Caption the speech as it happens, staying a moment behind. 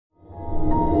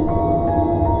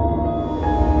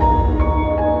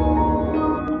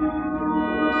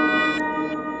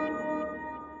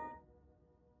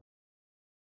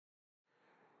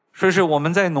说是我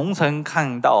们在农村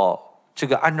看到这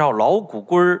个按照老骨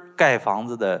龟盖房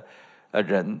子的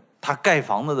人，他盖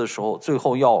房子的时候，最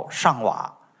后要上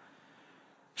瓦、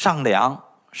上梁。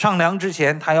上梁之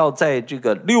前，他要在这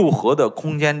个6合的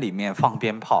空间里面放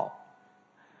鞭炮。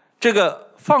这个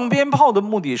放鞭炮的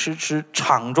目的是使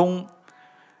场中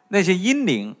那些阴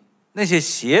灵、那些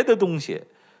邪的东西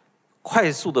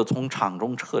快速的从场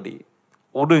中撤离。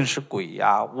无论是鬼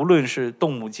呀，无论是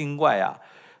动物精怪呀，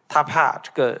他怕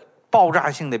这个爆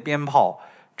炸性的鞭炮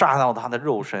炸到他的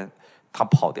肉身，他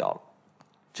跑掉了。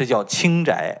这叫清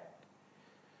宅。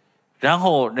然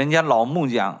后人家老木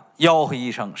匠吆喝一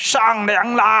声上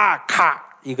梁啦，咔，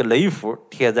一个雷符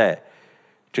贴在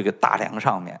这个大梁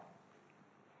上面，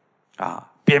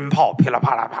鞭炮噼啦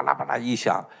啪啦啪啦啪啦一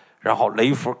响，然后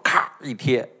雷符咔一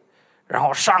贴，然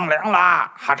后上梁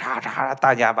啦，哈嚓哈嚓哈嚓，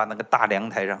大家把那个大梁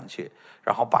抬上去，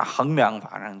然后把横梁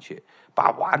拔上去，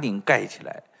把瓦顶盖起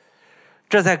来。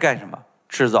这在干什么？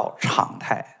制造常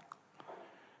态，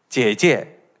结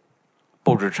界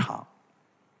布置场，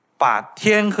把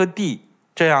天和地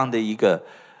这样的一个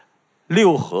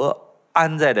6合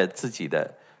安在了自己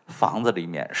的房子里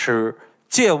面，使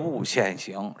借物显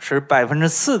形，使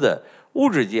4%的物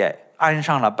质界安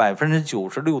上了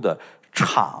96%的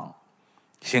场，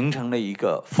形成了一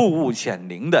个富物显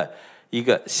灵的一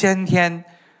个先天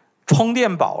充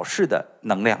电宝式的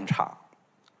能量场。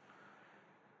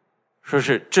说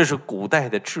是这是古代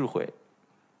的智慧，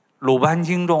鲁班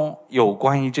经中有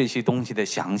关于这些东西的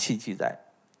详细记载。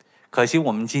可惜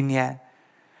我们今天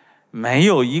没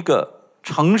有一个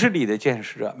城市里的建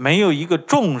设者，没有一个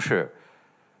重视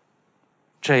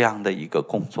这样的一个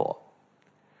工作，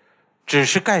只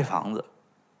是盖房子，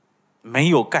没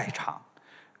有盖场，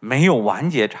没有完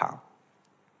结场。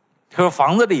就是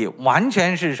房子里完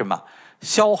全是什么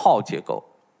消耗结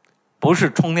构，不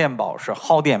是充电宝，是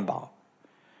耗电宝。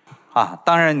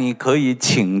当然你可以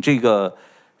请这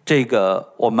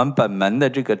个我们本门的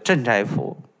这个镇宅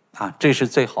服这是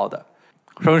最好的。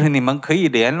说是你们可以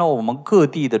联络我们各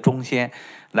地的中心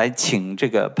来请这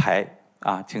个牌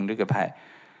请这个牌。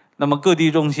那么各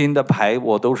地中心的牌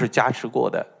我都是加持过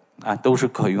的都是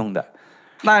可用的。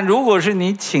那如果是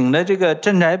你请了这个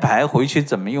镇宅牌回去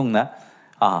怎么用呢？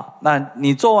那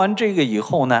你做完这个以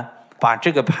后呢，把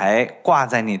这个牌挂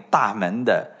在你大门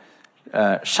的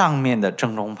上面的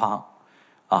正中方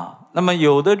那么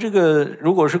有的这个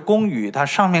如果是公寓，它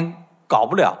上面搞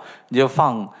不了，你就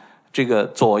放这个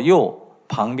左右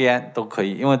旁边都可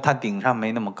以，因为它顶上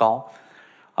没那么高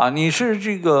你是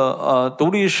这个独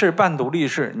立式、半独立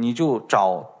式，你就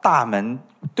找大门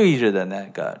对着的那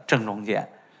个正中间，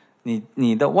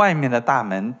你的外面的大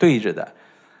门对着的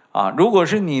如果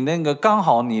是你那个刚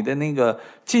好你的那个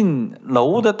进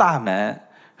楼的大门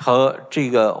和这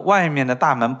个外面的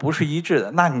大门不是一致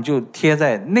的，那你就贴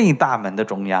在内大门的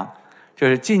中央，就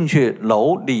是进去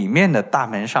楼里面的大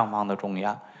门上方的中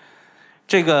央。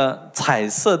这个彩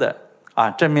色的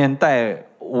正面带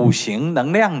5行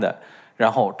能量的，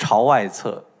然后朝外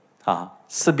侧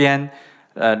4边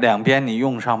2边你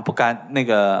用上不干，那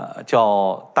个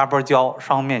叫double胶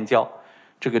双面胶，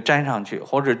这个粘上去，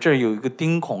或者这有一个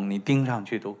钉孔，你钉上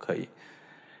去都可以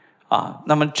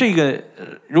那么这个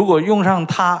如果用上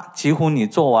它，几乎你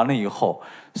做完了以后，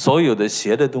所有的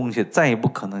邪的东西再也不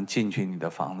可能进去你的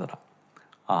房子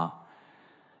了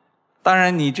当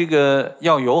然你这个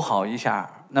要友好一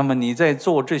下，那么你在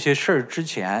做这些事儿之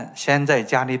前，先在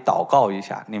家里祷告一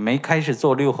下。你没开始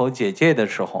做6合结界的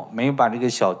时候，没有把这个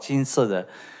小金色的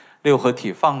6合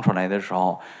体放出来的时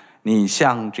候，你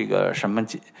向这个什么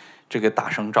这个打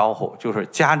声招呼，就是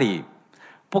家里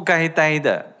不该待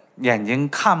的眼睛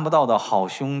看不到的好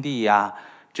兄弟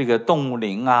这个动物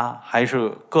灵还是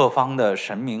各方的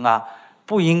神明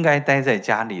不应该待在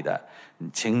家里的，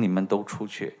请你们都出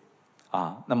去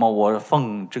那么我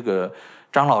奉这个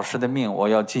张老师的命，我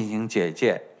要进行解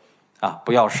界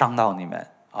不要伤到你们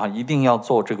一定要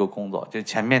做这个工作，就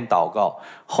前面祷告，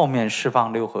后面释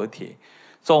放6合体，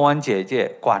做完解界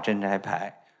挂镇宅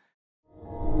牌